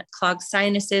 depression, clogged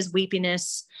sinuses,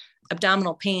 weepiness,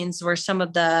 abdominal pains were some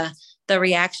of the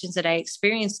reactions that I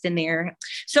experienced in there.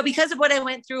 So because of what I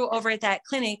went through over at that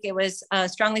clinic, it was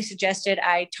strongly suggested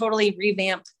I totally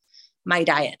revamp my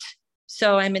diet.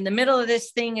 So I'm in the middle of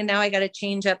this thing and now I got to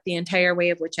change up the entire way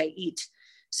of which I eat.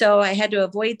 So I had to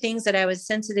avoid things that I was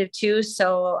sensitive to.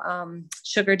 So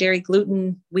sugar, dairy,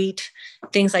 gluten, wheat,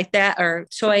 things like that, or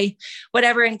soy,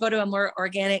 whatever, and go to a more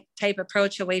organic type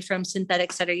approach away from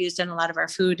synthetics that are used in a lot of our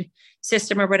food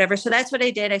system or whatever. So that's what I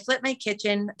did. I flipped my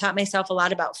kitchen, taught myself a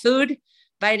lot about food,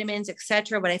 vitamins,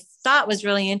 etc. What I thought was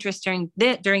really interesting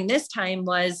during this time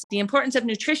was the importance of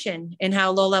nutrition and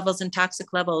how low levels and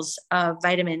toxic levels of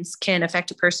vitamins can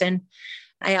affect a person.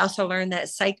 I also learned that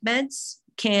psych meds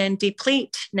can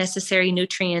deplete necessary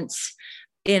nutrients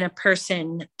in a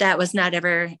person. That was not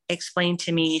ever explained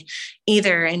to me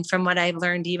either. And from what I've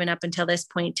learned, even up until this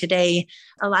point today,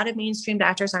 a lot of mainstream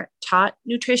doctors aren't taught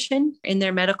nutrition in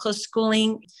their medical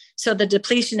schooling. So the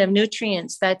depletion of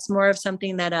nutrients, that's more of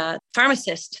something that a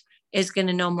pharmacist is going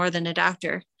to know more than a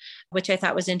doctor, which I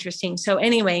thought was interesting. So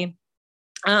anyway,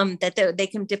 that they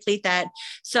can deplete that.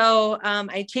 So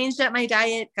I changed up my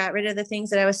diet, got rid of the things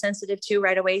that I was sensitive to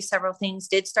right away. Several things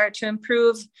did start to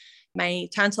improve. My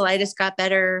tonsillitis got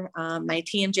better. My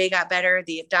TMJ got better.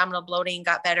 The abdominal bloating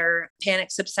got better.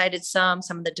 Panic subsided some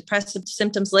of the depressive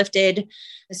symptoms lifted.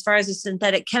 As far as the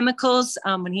synthetic chemicals,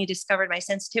 when he discovered my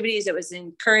sensitivities, it was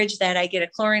encouraged that I get a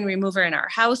chlorine remover in our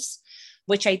house,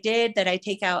 which I did, that I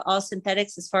take out all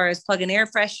synthetics as far as plug-in air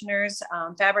fresheners,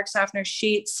 fabric softeners,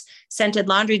 sheets, scented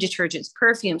laundry detergents,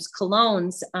 perfumes,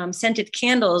 colognes, scented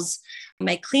candles,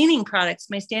 my cleaning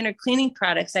products, my standard cleaning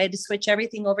products. I had to switch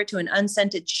everything over to an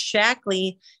unscented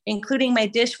Shaklee, including my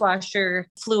dishwasher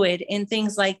fluid and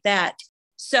things like that.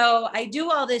 So I do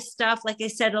all this stuff. Like I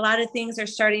said, a lot of things are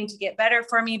starting to get better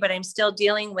for me, but I'm still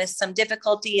dealing with some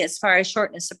difficulty as far as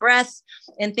shortness of breath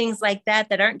and things like that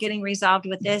aren't getting resolved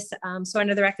with this. So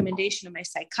under the recommendation of my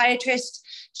psychiatrist,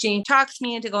 she talks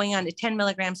me into going on to 10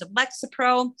 milligrams of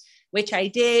Lexapro, which I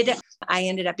did. I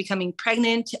ended up becoming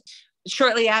pregnant.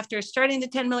 Shortly after starting the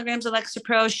 10 milligrams of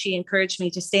Lexapro, she encouraged me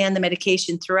to stay on the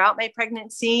medication throughout my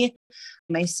pregnancy.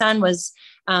 My son was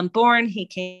born. He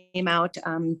came out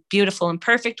beautiful and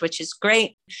perfect, which is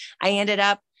great. I ended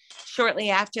up shortly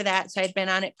after that. So I'd been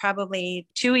on it probably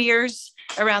 2 years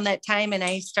around that time. And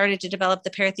I started to develop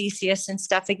the paresthesias and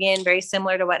stuff again, very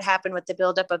similar to what happened with the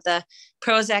buildup of the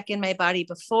Prozac in my body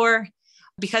before.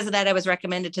 Because of that, I was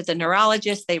recommended to the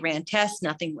neurologist. They ran tests.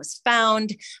 Nothing was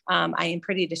found. I am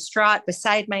pretty distraught,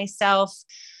 beside myself.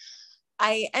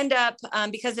 I end up,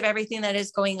 because of everything that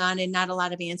is going on and not a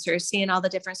lot of answers, seeing all the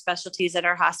different specialties at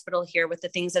our hospital here with the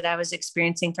things that I was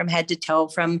experiencing from head to toe,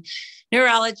 from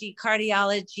neurology,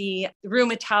 cardiology,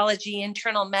 rheumatology,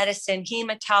 internal medicine,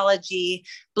 hematology,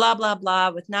 blah, blah,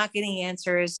 blah, with not getting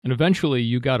answers. And eventually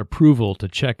you got approval to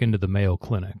check into the Mayo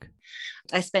Clinic.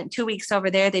 I spent 2 weeks over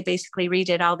there. They basically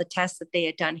redid all the tests that they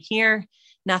had done here.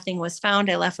 Nothing was found.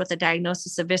 I left with a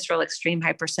diagnosis of visceral extreme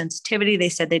hypersensitivity. They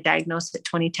said they diagnosed it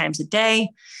 20 times a day.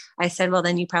 I said, well,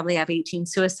 then you probably have 18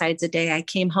 suicides a day. I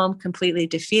came home completely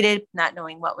defeated, not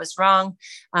knowing what was wrong.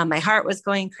 My heart was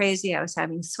going crazy. I was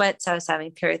having sweats. I was having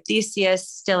paresthesias,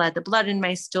 still had the blood in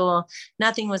my stool.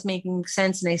 Nothing was making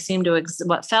sense. And I seemed to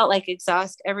what felt like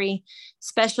exhaust every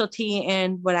specialty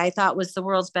and what I thought was the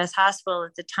world's best hospital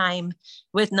at the time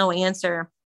with no answer.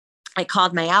 I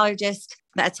called my allergist.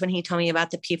 That's when he told me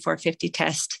about the P450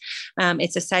 test.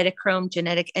 It's a cytochrome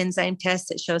genetic enzyme test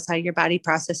that shows how your body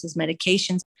processes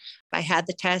medications. I had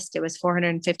the test. It was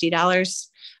 $450.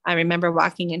 I remember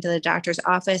walking into the doctor's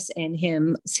office and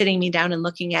him sitting me down and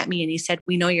looking at me. And he said,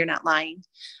 we know you're not lying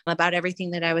about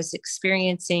everything that I was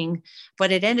experiencing.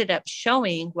 What it ended up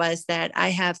showing was that I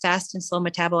have fast and slow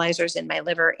metabolizers in my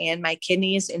liver and my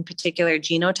kidneys, in particular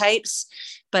genotypes.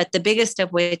 But the biggest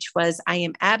of which was I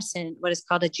am absent what is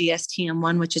called a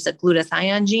GSTM1, which is a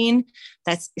glutathione gene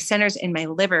that centers in my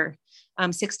liver.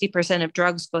 60% of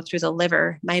drugs go through the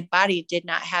liver. My body did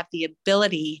not have the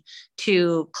ability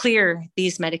to clear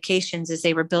these medications as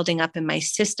they were building up in my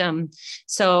system.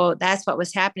 So that's what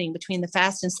was happening between the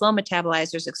fast and slow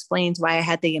metabolizers explains why I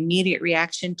had the immediate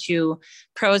reaction to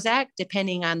Prozac,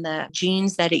 depending on the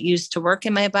genes that it used to work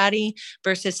in my body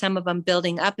versus some of them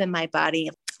building up in my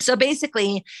body. So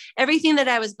basically, everything that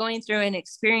I was going through and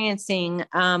experiencing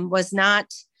was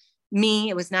not me.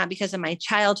 It was not because of my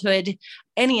childhood,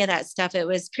 any of that stuff. It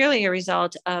was purely a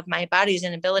result of my body's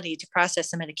inability to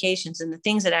process the medications. And the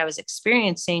things that I was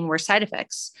experiencing were side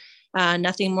effects,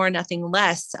 nothing more, nothing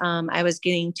less. I was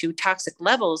getting to toxic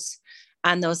levels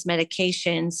on those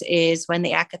medications is when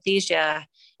the akathisia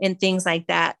and things like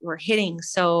that were hitting.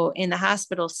 So in the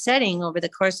hospital setting over the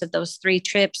course of those 3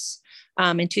 trips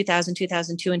in 2000,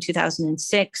 2002, and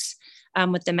 2006,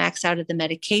 with the max out of the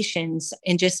medications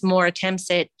and just more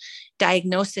attempts at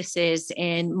diagnoses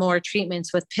and more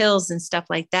treatments with pills and stuff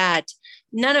like that.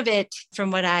 None of it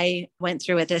from what I went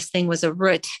through with this thing was a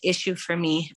root issue for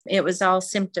me. It was all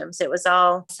symptoms. It was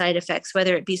all side effects,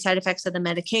 whether it be side effects of the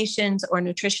medications or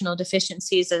nutritional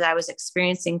deficiencies that I was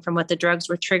experiencing from what the drugs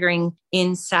were triggering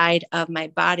inside of my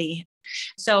body.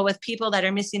 So with people that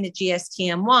are missing the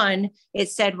GSTM1, it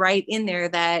said right in there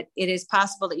that it is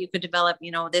possible that you could develop,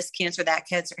 this cancer, that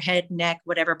cancer, head, neck,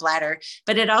 whatever, bladder.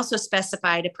 But it also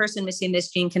specified a person missing this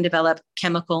gene can develop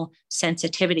chemical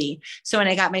sensitivity. So when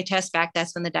I got my test back,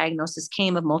 that's when the diagnosis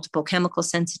came of multiple chemical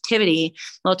sensitivity.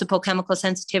 Multiple chemical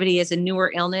sensitivity is a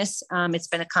newer illness. It's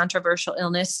been a controversial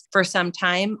illness for some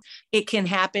time. It can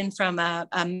happen from a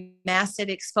massive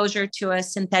exposure to a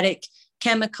synthetic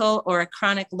chemical or a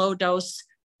chronic low dose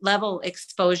level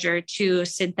exposure to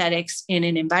synthetics in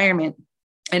an environment.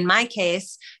 In my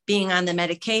case, being on the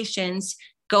medications,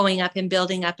 going up and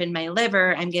building up in my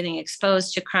liver, I'm getting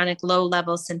exposed to chronic low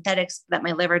level synthetics that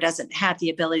my liver doesn't have the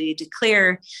ability to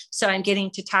clear. So I'm getting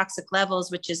to toxic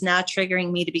levels, which is now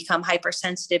triggering me to become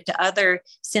hypersensitive to other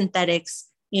synthetics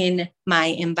in my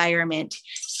environment.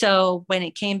 So when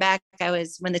it came back,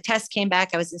 when the test came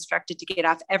back, I was instructed to get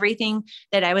off everything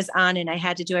that I was on, and I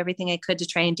had to do everything I could to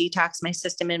try and detox my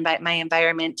system and my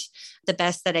environment the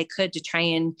best that I could to try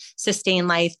and sustain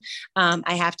life.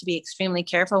 I have to be extremely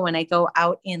careful when I go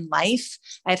out in life.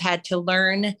 I've had to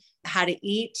learn how to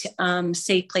eat,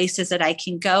 safe places that I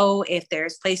can go. If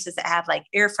there's places that have like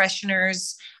air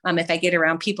fresheners, if I get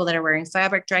around people that are wearing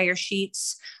fabric dryer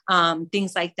sheets,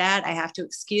 things like that, I have to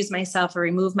excuse myself or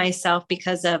remove myself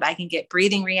because I can get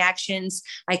breathing reactions.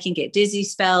 I can get dizzy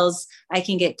spells. I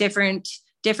can get different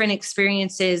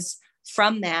experiences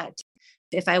from that.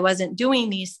 If I wasn't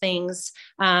doing these things,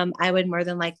 I would more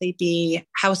than likely be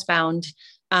housebound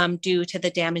due to the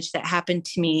damage that happened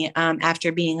to me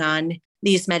after being on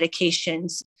these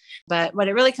medications. But what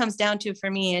it really comes down to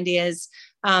for me, Andy, is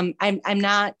I'm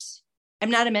not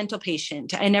a mental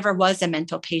patient. I never was a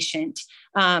mental patient.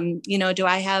 Do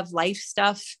I have life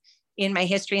stuff in my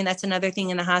history? And that's another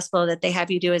thing in the hospital that they have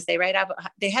you do is they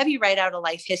have you write out a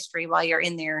life history while you're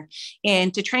in there,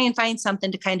 and to try and find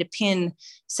something to kind of pin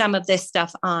some of this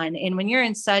stuff on. And when you're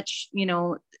in such,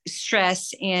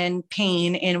 stress and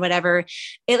pain and whatever,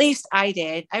 at least I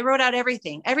did. I wrote out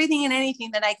everything and anything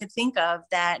that I could think of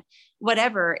that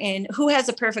whatever. And who has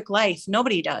a perfect life?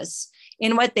 Nobody does.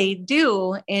 And what they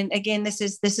do, and again, this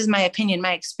is my opinion,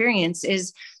 my experience,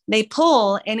 is they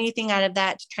pull anything out of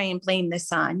that to try and blame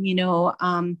this on,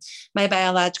 my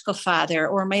biological father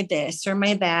or my this or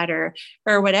my that or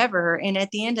whatever. And at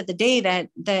the end of the day, that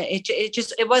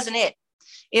it wasn't it.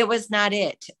 It was not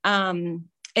it.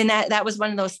 And that was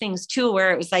one of those things too,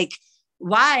 where it was like,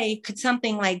 why could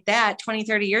something like that 20,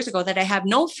 30 years ago that I have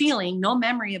no feeling, no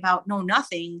memory about, no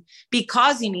nothing, be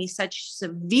causing me such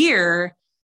severe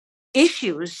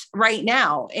issues right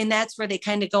now? And that's where they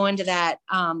kind of go into that,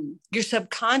 your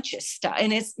subconscious stuff.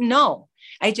 And it's no,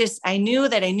 I knew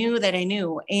that I knew that I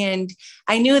knew. And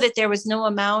I knew that there was no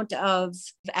amount of,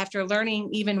 after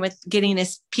learning, even with getting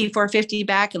this P450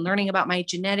 back and learning about my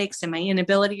genetics and my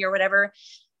inability or whatever,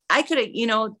 I could have,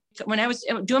 when I was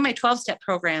doing my 12-step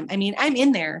program, I mean, I'm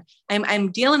in there, I'm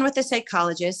dealing with a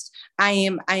psychologist.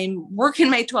 I'm working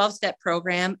my 12-step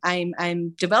program. I'm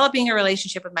developing a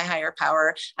relationship with my higher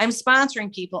power. I'm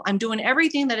sponsoring people. I'm doing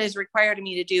everything that is required of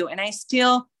me to do. And I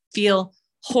still feel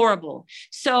horrible.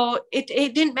 So it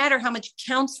didn't matter how much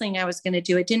counseling I was going to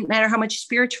do. It didn't matter how much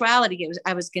spirituality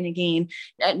I was going to gain.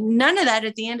 None of that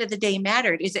at the end of the day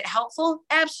mattered. Is it helpful?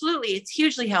 Absolutely. It's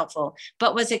hugely helpful.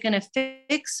 But was it going to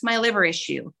fix my liver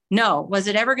issue? No. Was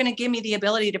it ever going to give me the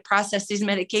ability to process these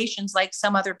medications like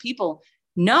some other people?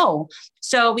 No.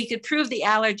 So we could prove the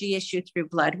allergy issue through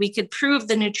blood. We could prove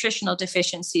the nutritional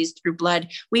deficiencies through blood.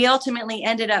 We ultimately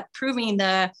ended up proving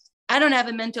I don't have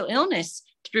a mental illness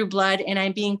through blood, and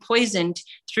I'm being poisoned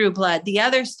through blood. The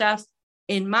other stuff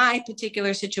in my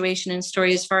particular situation and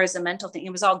story, as far as the mental thing,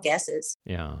 it was all guesses.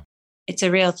 Yeah. It's a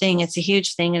real thing. It's a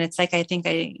huge thing. And it's like, I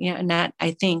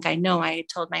know I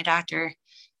told my doctor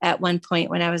at one point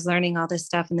when I was learning all this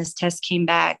stuff and this test came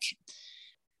back,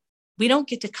 we don't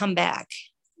get to come back.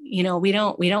 We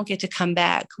don't get to come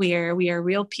back. We are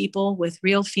real people with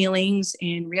real feelings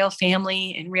and real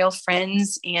family and real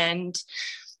friends. And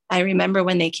I remember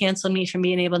when they canceled me from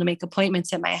being able to make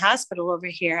appointments at my hospital over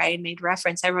here, I had made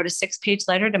reference. I wrote a 6-page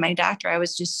letter to my doctor. I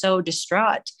was just so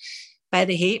distraught by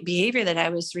the behavior that I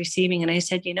was receiving. And I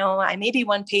said, I may be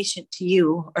one patient to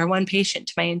you or one patient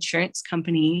to my insurance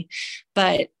company,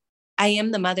 but I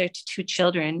am the mother to 2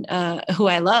 children who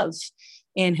I love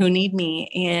and who need me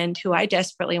and who I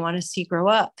desperately want to see grow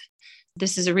up.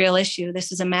 This is a real issue.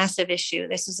 This is a massive issue.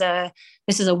 This is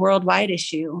a worldwide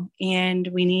issue. And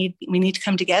we need to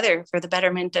come together for the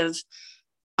betterment of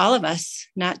all of us,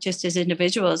 not just as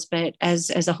individuals, but as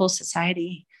a whole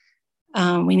society.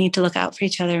 We need to look out for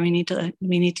each other. We need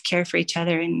to care for each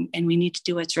other, and we need to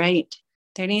do what's right.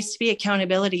 There needs to be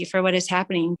accountability for what is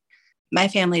happening. my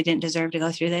family didn't deserve to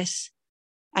go through this.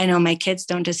 I know my kids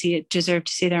don't deserve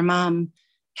to see their mom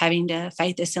having to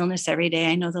fight this illness every day.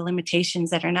 I know the limitations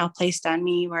that are now placed on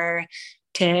me were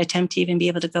to attempt to even be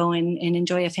able to go and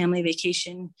enjoy a family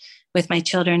vacation with my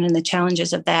children and the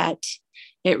challenges of that.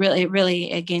 It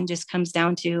really, again, just comes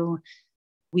down to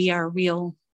we are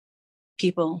real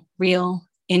people, real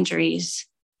injuries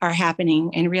are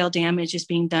happening, and real damage is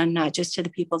being done, not just to the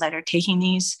people that are taking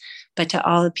these, but to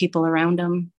all the people around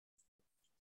them.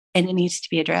 And it needs to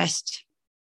be addressed.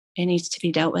 It needs to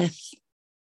be dealt with.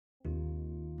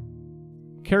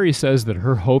 Carrie says that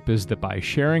her hope is that by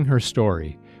sharing her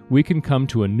story, we can come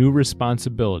to a new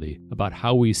responsibility about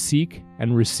how we seek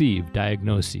and receive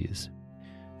diagnoses.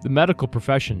 The medical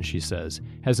profession, she says,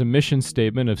 has a mission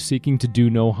statement of seeking to do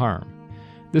no harm.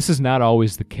 This is not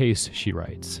always the case, she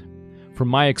writes. From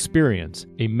my experience,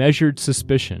 a measured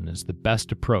suspicion is the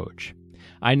best approach.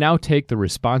 I now take the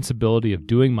responsibility of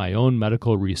doing my own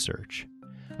medical research.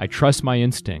 I trust my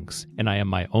instincts, and I am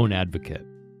my own advocate.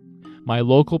 My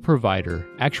local provider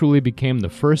actually became the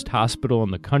first hospital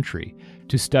in the country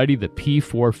to study the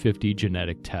P450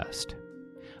 genetic test.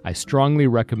 I strongly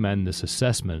recommend this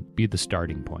assessment be the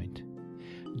starting point.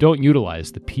 Don't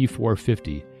utilize the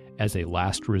P450 as a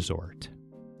last resort.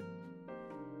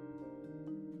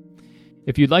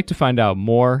 If you'd like to find out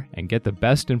more and get the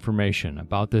best information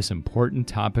about this important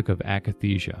topic of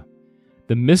akathisia,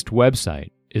 the MIST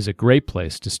website is a great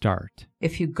place to start.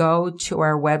 If you go to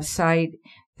our website,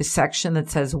 the section that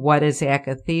says, "What is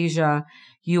akathisia?"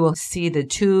 you will see the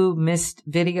 2 MIST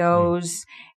videos,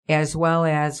 as well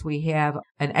as we have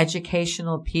an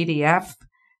educational PDF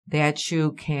that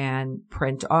you can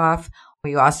print off.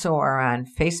 We also are on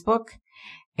Facebook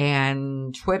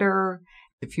and Twitter.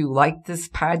 If you like this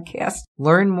podcast,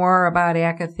 learn more about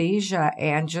akathisia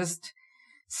and just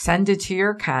send it to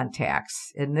your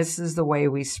contacts. And this is the way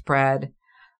we spread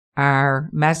our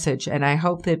message. And I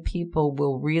hope that people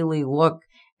will really look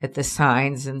at the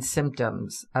signs and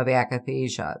symptoms of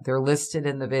akathisia. They're listed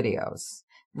in the videos,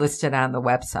 listed on the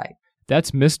website.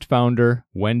 That's MIST founder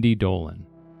Wendy Dolan.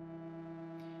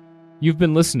 You've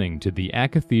been listening to the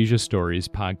Akathisia Stories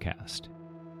podcast.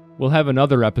 We'll have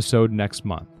another episode next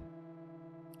month.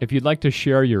 If you'd like to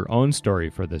share your own story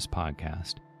for this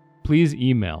podcast, please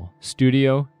email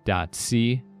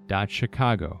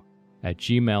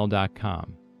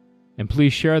studio.c.chicago@gmail.com, and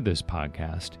please share this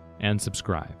podcast and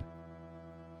subscribe.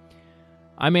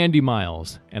 I'm Andy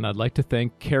Miles, and I'd like to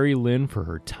thank Carrie Lynn for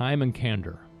her time and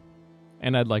candor.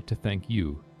 And I'd like to thank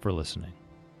you for listening.